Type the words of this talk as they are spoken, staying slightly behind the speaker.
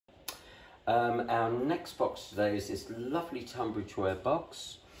Our next box today is this lovely Tunbridge ware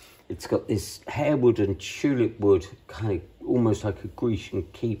box. It's got this harewood and tulip wood, kind of almost like a Grecian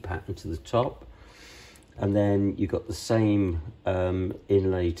key pattern to the top. And then you've got the same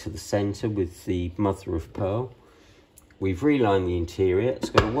inlay to the centre with the mother of pearl. We've relined the interior. It's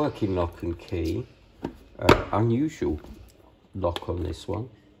got a working lock and key. Unusual lock on this one.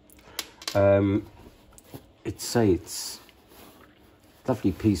 It's a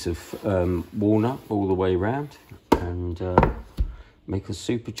lovely piece of walnut all the way around, and make a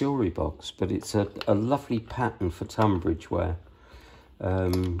super jewellery box. But it's a lovely pattern for Tunbridge ware.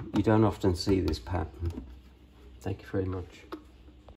 You don't often see this pattern. Thank you very much.